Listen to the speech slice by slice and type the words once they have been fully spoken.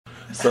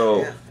So,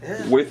 Yeah,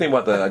 yeah. what do you think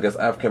about the, I guess,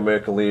 African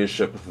American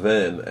leadership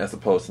then, as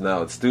opposed to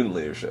now, it's student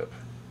leadership?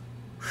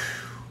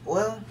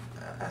 Well,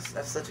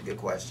 that's such a good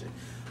question.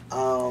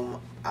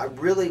 I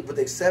really, with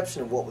the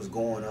exception of what was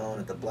going on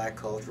at the Black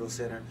Cultural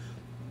Center,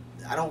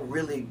 I don't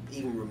really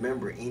even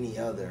remember any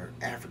other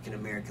African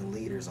American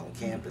leaders on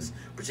campus,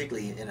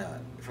 particularly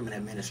from an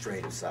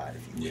administrative side,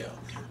 if you will.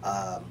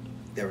 Yeah.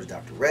 There was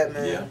Dr.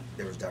 Redmond, Yeah.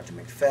 there was Dr.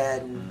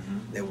 McFadden,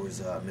 there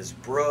was Ms.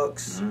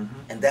 Brooks,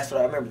 and that's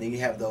what I remember. Then you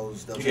have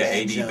those You got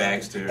A.D.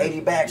 Baxter.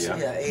 A.D. Baxter,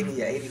 Yeah.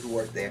 A.D. who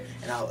worked there,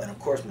 and of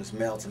course Ms.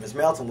 Melton. Ms.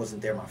 Melton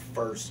wasn't there my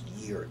first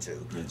year or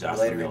two. Yeah, Jocelyn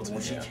Later, Melton,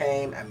 when she yeah.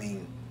 came, I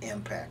mean,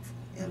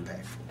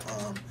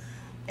 impactful.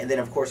 And then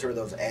of course there were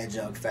those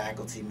adjunct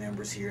faculty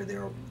members here.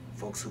 There were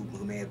folks who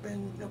may have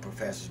been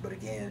professors, but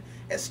again,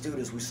 as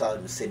students we saw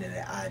them sitting in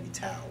that Ivy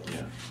Tower,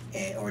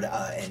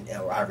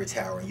 or Ivory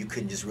Tower, and you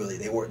couldn't just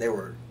really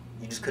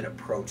you just couldn't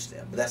approach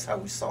them. But that's how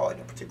we saw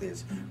it, particularly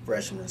as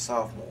freshmen and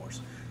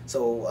sophomores.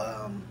 So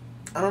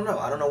I don't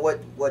know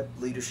what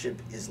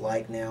leadership is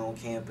like now on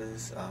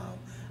campus.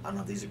 I don't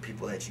know if these are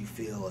people that you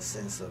feel a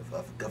sense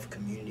of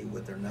community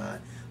with or not.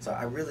 So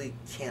I really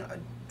can't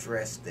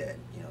address that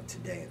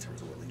today in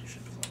terms of what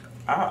leadership is like.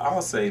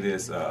 I'll say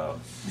this: the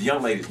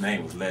young lady's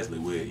name was Leslie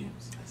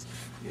Williams.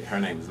 Yeah, her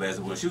name was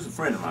Leslie Williams. She was a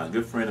friend of mine, a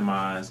good friend of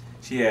mine.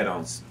 She had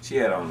on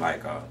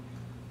like a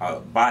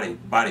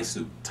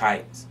bodysuit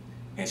tights,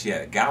 and she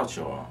had a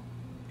gaucho on,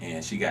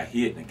 and she got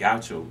hit, and the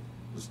gaucho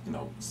was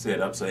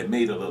set up, so it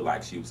made her look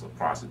like she was a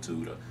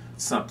prostitute or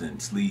something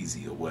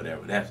sleazy or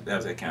whatever. That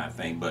was that kind of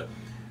thing. But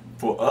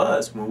for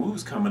us, when we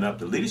was coming up,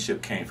 the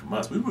leadership came from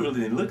us. We really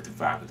didn't look to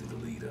faculty to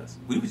lead us.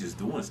 We was just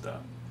doing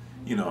stuff.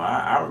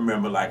 I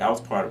remember, like, I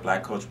was part of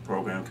Black Culture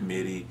Program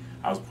Committee.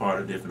 I was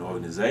part of different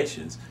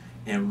organizations.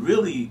 And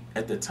really,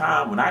 at the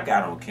time when I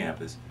got on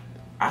campus,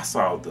 I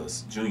saw the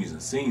juniors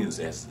and seniors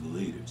as the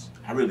leaders.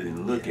 I really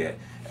didn't look at,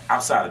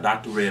 outside of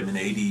Dr. Redmond,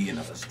 A.D., and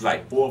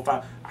like 4 or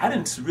 5, I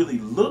didn't really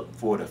look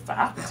for the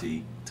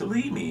faculty to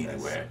lead me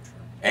anywhere.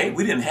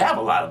 We didn't have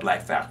a lot of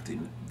black faculty.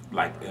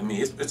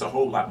 It's a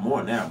whole lot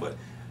more now,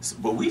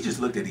 but we just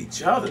looked at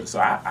each other. So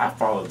I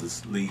followed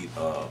this lead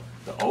of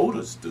the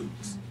older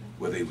students.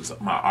 Whether it was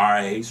my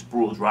RA,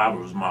 Sproul Driver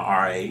was my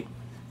RA,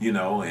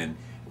 and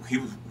he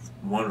was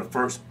one of the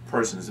first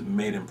persons that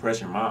made an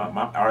impression.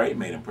 My RA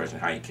made an impression,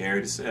 how he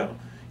carried himself.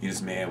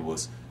 This man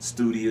was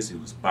studious, he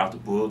was about the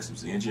books, he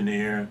was an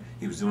engineer,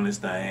 he was doing his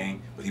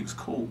thing, but he was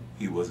cool.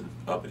 He wasn't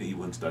he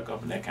wasn't stuck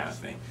up and that kind of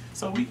thing.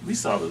 So we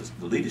saw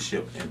the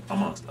leadership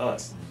amongst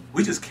us.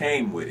 We just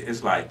came with it.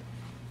 It's like,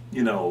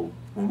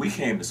 when we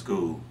came to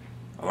school,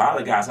 a lot of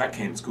the guys I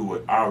came to school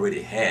with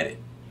already had it.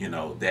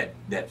 That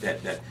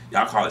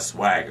y'all call it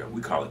swagger,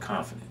 we call it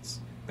confidence.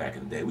 Back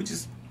in the day, we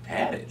just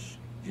had it.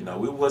 It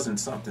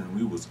wasn't something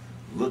we was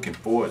looking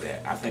for.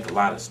 That I think a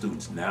lot of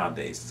students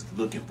nowadays is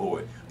looking for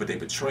it, but they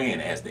portraying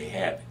it as they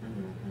have it,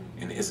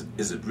 and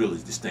it's a really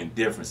distinct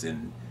difference.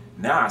 And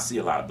now I see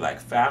a lot of black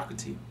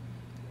faculty.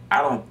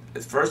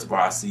 First of all,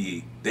 I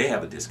see they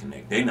have a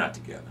disconnect. They're not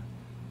together,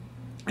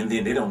 and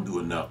then they don't do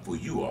enough for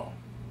you all.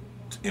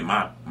 In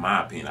my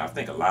opinion, I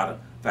think a lot of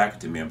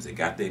faculty members, they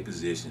got their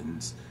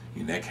positions,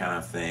 that kind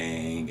of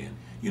thing, and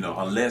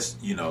unless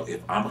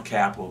if I'm a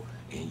Kappa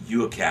and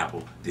you're a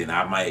Kappa, then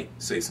I might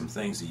say some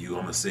things to you.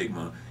 I'm a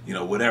Sigma,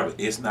 whatever.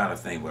 It's not a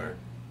thing where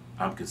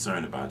I'm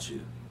concerned about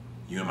you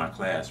in my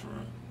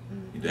classroom,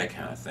 that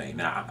kind of thing.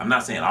 Now, I'm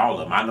not saying all of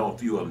them. I know a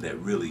few of them that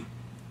really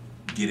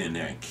get in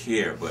there and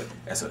care, but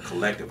as a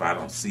collective, I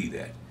don't see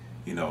that.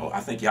 I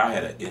think y'all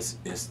had an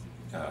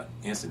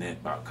incident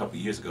about a couple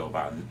of years ago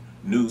about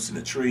noose in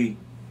a tree.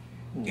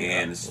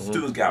 And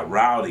students got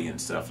rowdy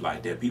and stuff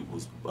like that. People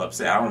was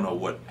upset. I don't know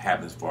what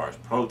happened as far as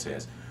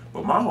protests,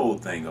 but my whole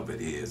thing of it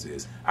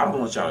is I don't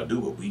want y'all to do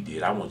what we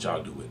did. I want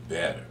y'all to do it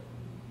better.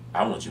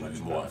 I want you to be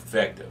more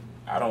effective.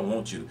 I don't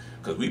want you,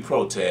 because we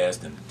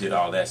protest and did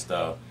all that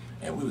stuff,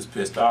 and we was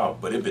pissed off.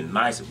 But it'd been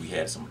nice if we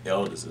had some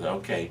elders that said,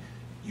 okay,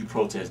 you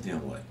protest,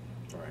 then what?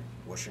 All right.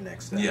 What's your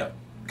next step? Yeah,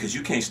 because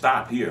you can't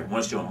stop here.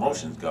 Once your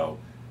emotions go,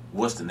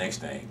 what's the next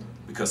thing?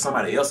 Because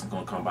somebody else is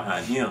going to come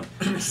behind him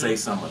and say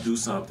something or do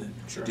something,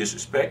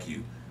 disrespect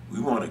you. We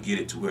want to get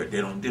it to where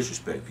they don't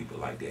disrespect people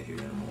like that here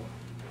anymore.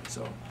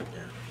 So,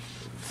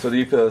 So do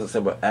you feel there's a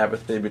simple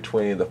apathy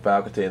between the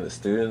faculty and the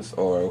students,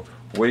 or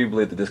where do you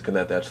believe the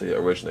disconnect actually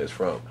originates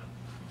from?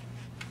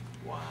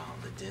 Wow,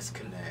 the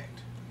disconnect.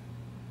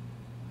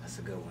 That's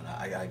a good one.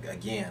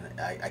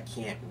 I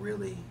can't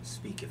really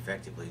speak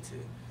effectively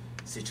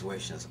to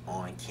situations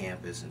on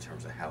campus in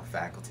terms of how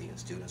faculty and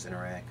students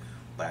interact.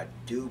 But I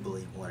do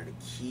believe one of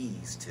the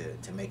keys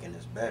to making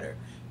this better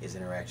is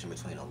interaction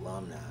between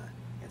alumni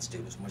and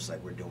students, much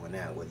like we're doing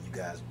now. Whether you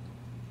guys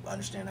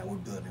understand that we're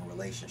building a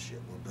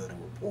relationship, we're building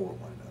rapport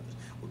with one another,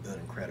 we're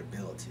building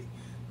credibility.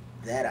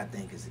 That, I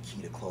think, is the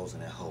key to closing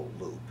that whole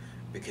loop.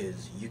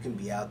 Because you can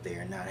be out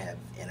there and not have,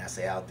 and I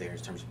say out there in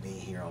terms of being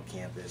here on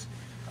campus,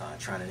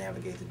 trying to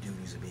navigate the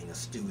duties of being a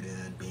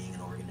student, being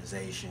in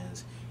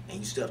organizations, and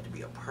you still have to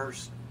be a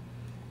person.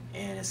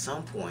 And at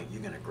some point,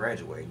 you're going to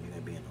graduate and you're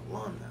going to be an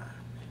alumni.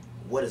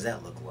 what does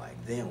that look like?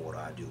 Then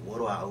what do? What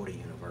do I owe to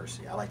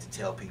university? I like to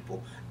tell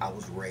people I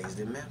was raised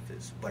in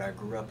Memphis, but I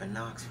grew up in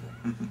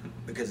Knoxville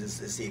because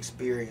it's the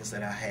experience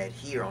that I had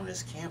here on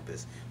this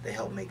campus that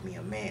helped make me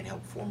a man,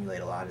 helped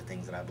formulate a lot of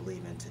things that I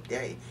believe in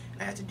today,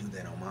 and I had to do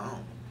that on my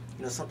own.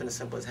 You know, something as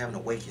simple as having to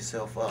wake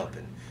yourself up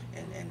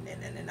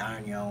and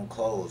iron your own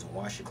clothes and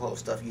wash your clothes,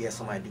 stuff you had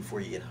somebody do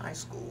for you in high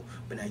school,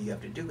 but now you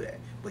have to do that.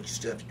 But you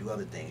still have to do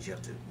other things. You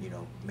have to, you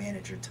know,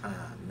 manage your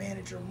time,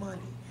 manage your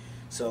money.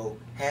 So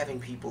having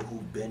people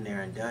who've been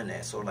there and done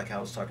that, sort of like I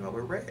was talking about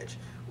with Reg.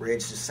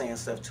 Reg's just saying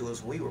stuff to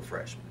us when we were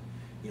freshmen.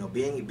 You know,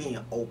 being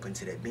open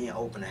to that, being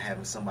open to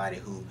having somebody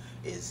who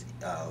is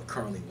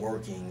currently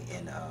working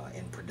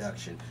in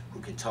production, who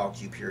can talk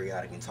to you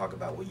periodically and talk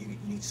about, well, you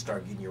need to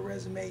start getting your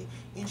resume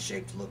in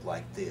shape to look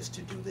like this,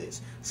 to do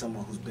this.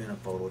 Someone who's been a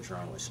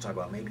photojournalist to talk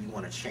about maybe you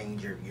want to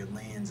change your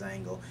lens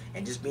angle,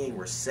 and just being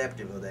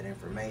receptive of that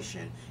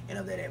information and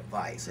of that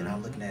advice, and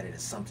not looking at it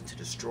as something to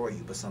destroy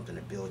you, but something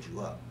to build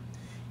you up.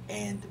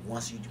 And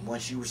once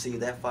you receive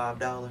that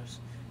 $5,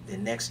 the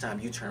next time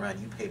you turn around,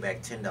 you pay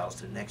back $10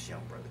 to the next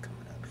young brother coming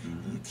up.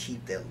 And you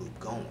keep that loop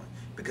going,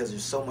 because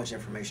there's so much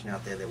information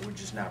out there that we're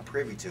just not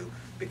privy to,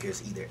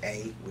 because either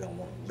A, we don't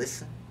want to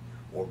listen,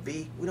 or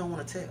B, we don't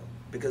want to tell,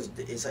 because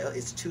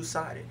it's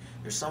two-sided.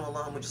 There's some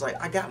alum which is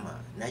like, I got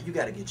mine, now you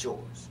got to get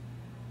yours.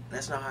 And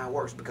that's not how it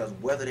works, because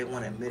whether they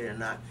want to admit it or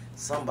not,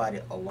 somebody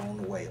along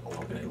the way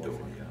opened the door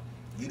for you.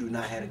 You do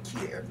not have a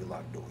key to every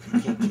locked door. You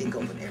can't kick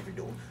open every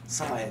door.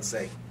 Somebody would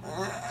say,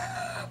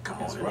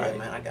 come on, right,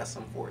 man, I got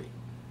something for you.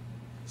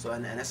 So,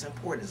 and that's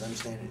important, is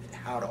understanding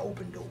how to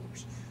open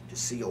doors. To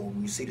see, or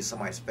when you see to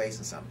somebody's face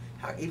and something,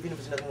 how, even if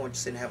it's nothing more,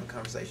 just sit and have a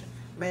conversation.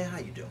 Man, how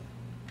you doing?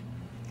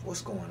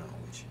 What's going on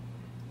with you?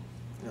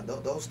 You know,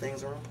 those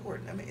things are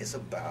important. I mean, it's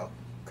about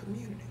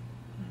community.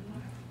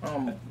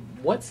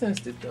 What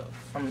sense did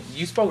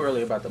you spoke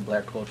earlier about the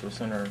Black Cultural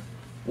Center.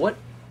 What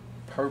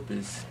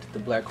purpose did the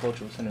Black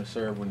Cultural Center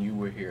serve when you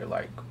were here?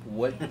 Like,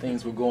 what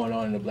things were going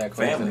on in the Black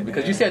Cultural Center?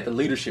 Because you said the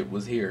leadership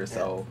was here,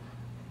 so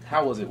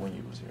how was it when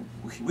you was here?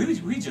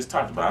 We just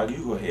talked about it.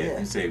 You go ahead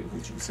and say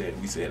what you said.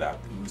 We said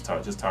we was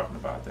just talking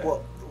about that.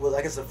 Well,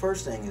 I guess the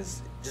first thing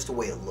is just the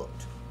way it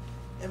looked,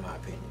 in my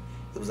opinion.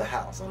 It was a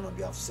house. I don't know if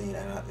y'all have seen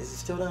it. Is it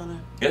still down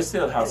there? It's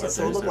still a house.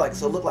 So it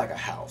looked like a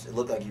house. It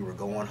looked like you were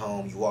going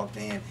home. You walked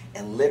in,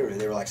 and literally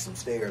there were like some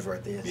stairs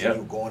right there. So you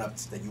were going up.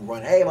 You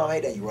run, hey mom,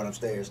 hey dad. You run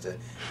upstairs to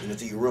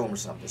to your room or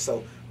something.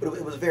 So, but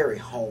it was very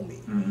homey.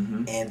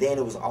 And then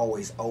it was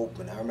always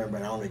open. I remember,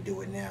 and I only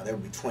do it now. There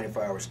would be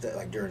 24-hour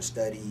like during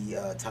study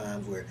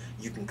times where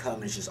you can come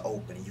and it's just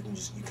open, and you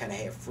kind of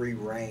have free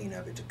reign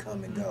of it to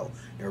come and go.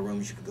 There are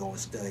rooms you could go and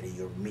study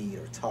or meet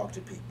or talk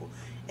to people.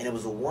 And it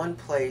was the one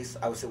place,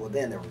 I would say, well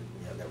then there were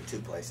two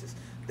places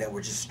that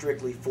were just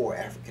strictly for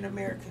African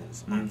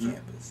Americans on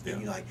campus.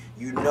 And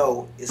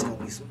it's going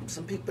to be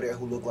some people there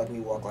who look like me,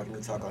 walk like me,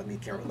 talk like me,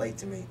 can relate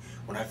to me,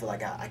 when I feel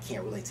like I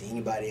can't relate to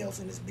anybody else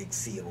in this big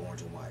sea of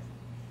orange and white.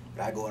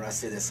 But I go and I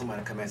sit there,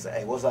 somebody come in and say,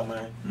 hey, what's up,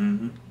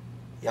 man?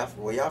 Y'all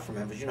from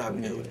Memphis, you know how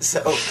we do it. So,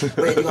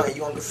 you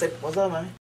gonna say, what's up, man?